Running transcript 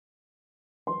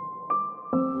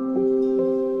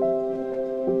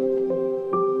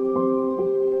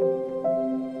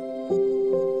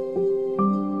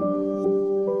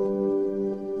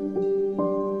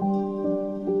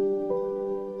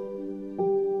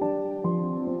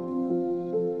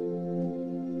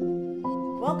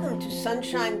Welcome to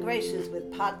Sunshine Graces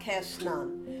with Podcast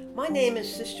None. My name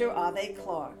is Sister Ave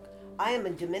Clark. I am a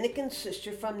Dominican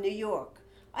sister from New York.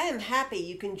 I am happy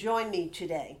you can join me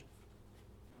today.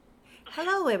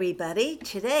 Hello everybody.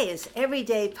 Today is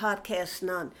Everyday Podcast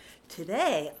None.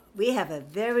 Today we have a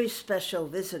very special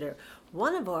visitor,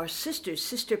 one of our sisters,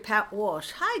 Sister Pat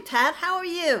Walsh. Hi Pat, how are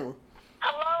you?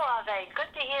 Hello Ave,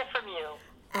 good to hear from you.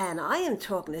 And I am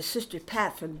talking to Sister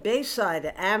Pat from Bayside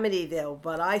of Amityville,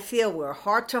 but I feel we're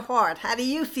heart to heart. How do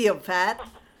you feel, Pat?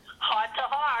 Heart to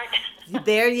heart.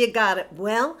 There you got it.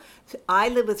 Well, I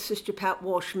lived with Sister Pat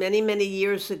Walsh many, many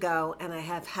years ago, and I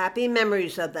have happy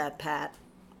memories of that, Pat.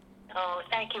 Oh,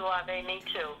 thank you, Ave. Me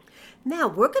too. Now,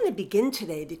 we're going to begin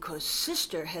today because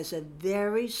Sister has a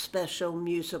very special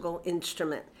musical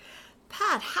instrument.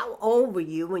 Pat, how old were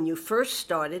you when you first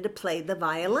started to play the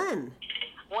violin?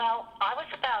 Well, I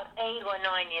was about 8 or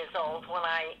 9 years old when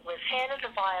I was handed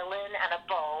a violin and a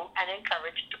bow and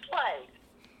encouraged to play.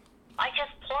 I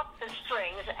just plucked the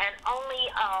strings, and only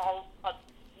a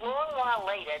long while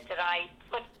later did I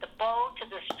put the bow to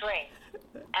the string,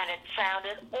 and it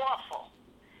sounded awful.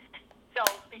 So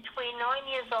between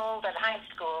 9 years old and high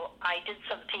school, I did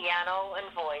some piano and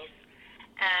voice,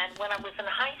 and when I was in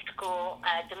high school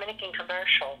at Dominican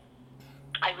Commercial,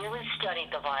 I really studied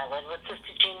the violin with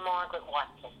Sister Jean Margaret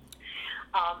Watson.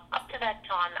 Up to that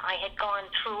time, I had gone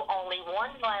through only one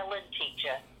violin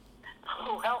teacher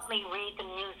who helped me read the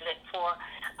music for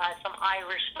some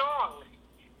Irish songs,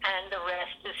 and the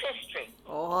rest is history.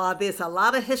 Oh, there's a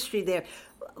lot of history there.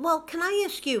 Well, can I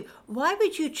ask you, why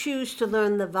would you choose to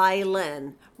learn the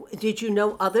violin? Did you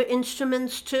know other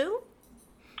instruments too?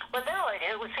 Well, no,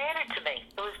 it was handed to me.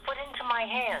 It was put into my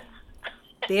hands.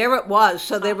 There it was.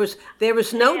 So there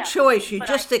was no choice. You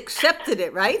just accepted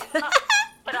it, right?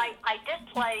 But I did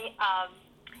play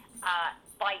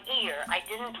by ear. I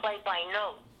didn't play by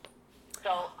note.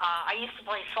 So I used to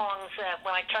play songs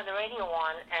when I turned the radio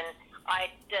on, and I'd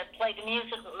play the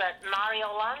music that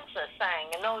Mario Lanza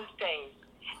sang in those days.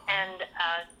 And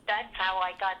that's how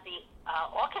I got the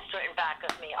orchestra in back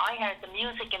of me. I had the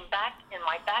music in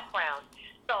my background.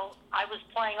 So I was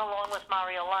playing along with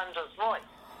Mario Lanza's voice.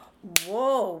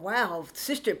 Whoa, wow.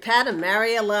 Sister Pat and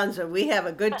Mary Alonzo, we have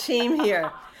a good team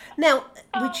here. Now,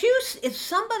 if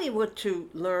somebody were to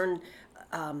learn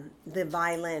the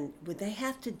violin, would they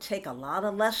have to take a lot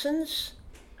of lessons?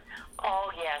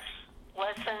 Oh, yes.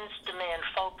 Lessons demand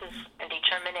focus and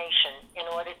determination in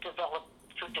order to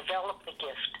develop the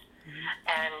gift. Mm-hmm.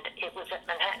 And it was at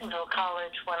Manhattanville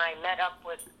College when I met up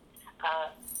with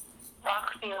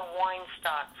Rockfield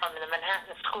Weinstock from the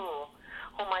Manhattan School,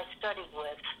 whom I studied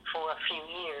with for a few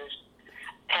years.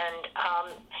 And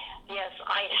yes,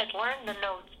 I had learned the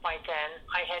notes by then.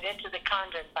 I had entered the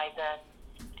convent by then,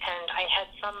 and I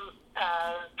had some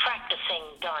practicing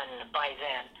done by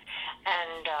then.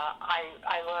 And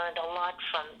I learned a lot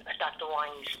from Dr.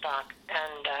 Weinstock,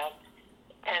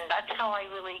 and that's how I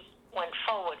really went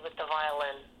forward with the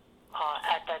violin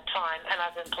at that time, and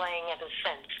I've been playing ever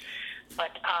since.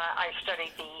 But I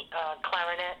studied the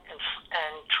clarinet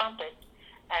and trumpet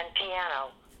and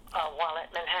piano while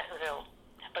at Manhattanville.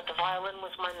 But the violin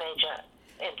was my major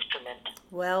instrument.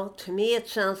 Well, to me it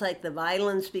sounds like the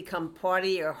violin's become part of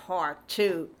your heart,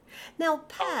 too. Now,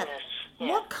 Pat,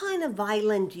 What kind of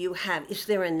violin do you have? Is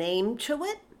there a name to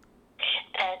it?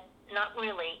 Not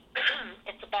really.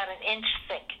 It's about an inch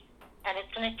thick, and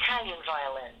it's an Italian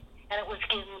violin. And it was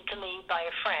given to me by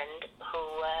a friend who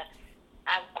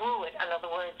outgrew it. In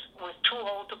other words, was too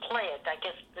old to play it. I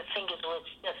guess the fingers were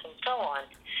stiff and so on.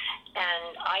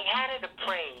 And I had it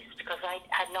appraised because I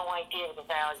had no idea of the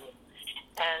value.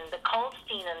 And the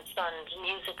Colstein and Sons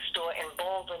music store in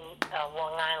Baldwin,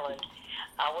 Long Island,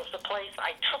 was the place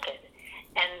I took it.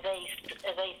 And they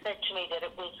said to me that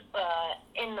it was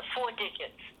in the 4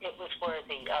 digits. It was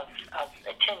worthy of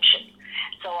attention.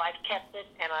 So I've kept it,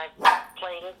 and I've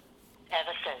played it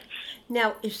ever since.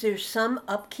 Now, is there some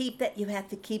upkeep that you have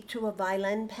to keep to a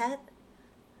violin, Pat?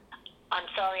 I'm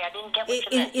sorry, I didn't get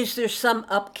what you meant. Is there some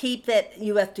upkeep that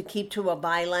you have to keep to a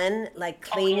violin, like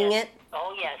cleaning it?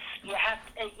 Oh, yes. You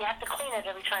have to clean it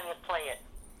every time you play it.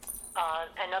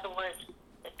 In other words,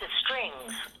 the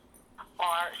strings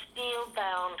are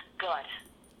steel-bound gut,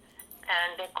 and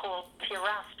they're called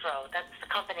Pirastro. That's the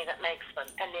company that makes them.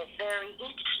 And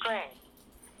each string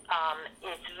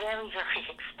is very, very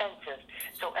expensive.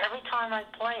 So every time I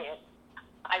play it,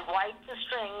 I wipe the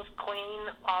strings clean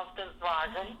of the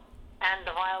rosin, and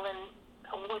the violin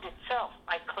wood itself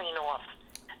I clean off,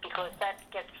 because that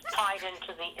gets tied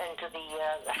into the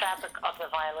fabric of the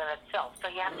violin itself. So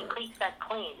you have to keep that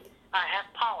clean I have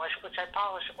polish, which I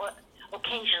polish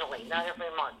occasionally, not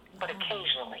every month, but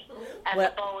occasionally. And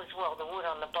the bow as well, the wood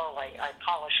on the bow I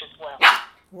polish as well.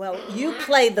 Well, you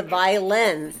play the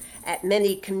violin at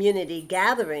many community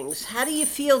gatherings. How do you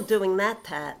feel doing that,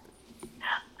 Pat?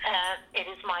 It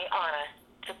is my honor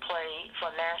to play for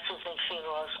masses and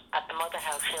funerals at the Mother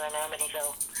House here in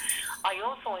Amityville. I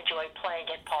also enjoy playing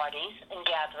at parties and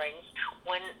gatherings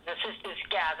when the sisters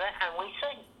gather and we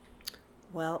sing.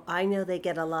 Well, I know they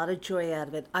get a lot of joy out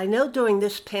of it. I know during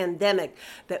this pandemic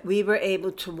that we were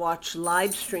able to watch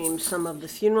live stream some of the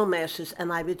funeral masses,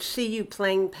 and I would see you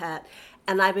playing, Pat,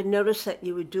 and I would notice that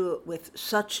you would do it with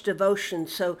such devotion.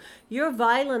 So your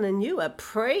violin and you have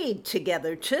prayed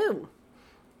together, too.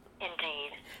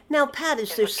 Indeed. Now, Pat,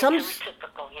 is there some...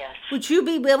 reciprocal, yes. Would you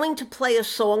be willing to play a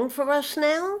song for us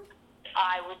now?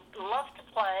 I would love to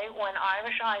play When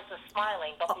Irish Eyes Are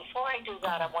Smiling, but before I do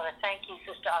that, I want to thank you,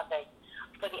 Sister Ade,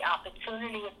 for the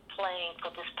opportunity of playing for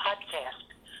this podcast,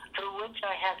 through which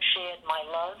I have shared my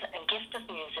love and gift of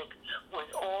music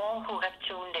with all who have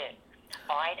tuned in.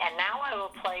 All right, and now I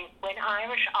will play When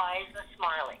Irish Eyes Are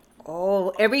Smiling.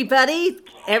 Oh,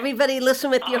 everybody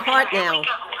listen with your heart now. All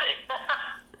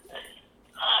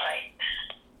right.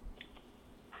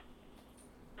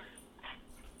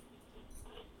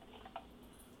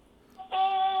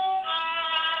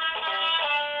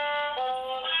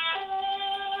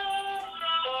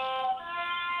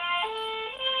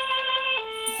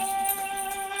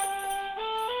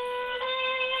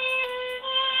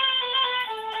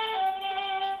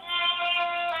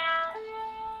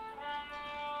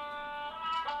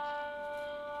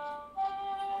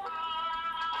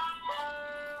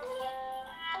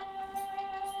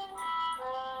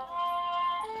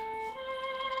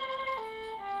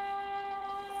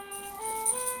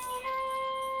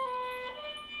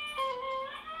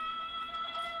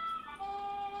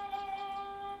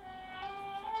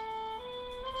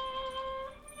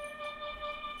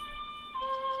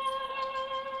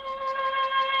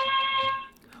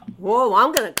 Whoa,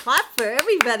 I'm going to clap for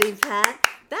everybody, Pat.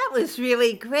 That was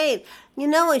really great. You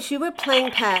know, as you were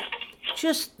playing, Pat,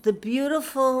 just the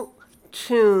beautiful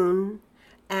tune.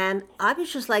 And I would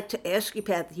just like to ask you,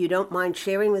 Pat, if you don't mind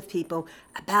sharing with people,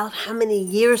 about how many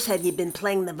years have you been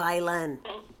playing the violin?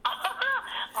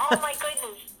 Oh, my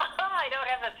goodness. I don't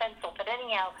have a pencil. But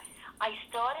anyhow, I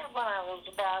started when I was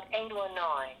about 8 or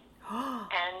 9.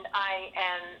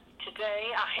 And today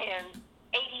I am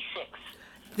 86.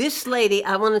 This lady,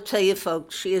 I want to tell you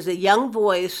folks, she is a young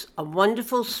voice, a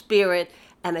wonderful spirit,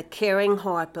 and a caring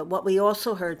heart. But what we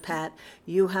also heard, Pat,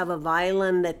 you have a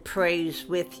violin that prays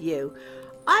with you.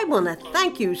 I want to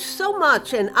thank you so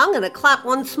much, and I'm going to clap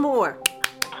once more.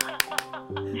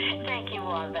 Thank you,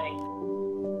 Ave.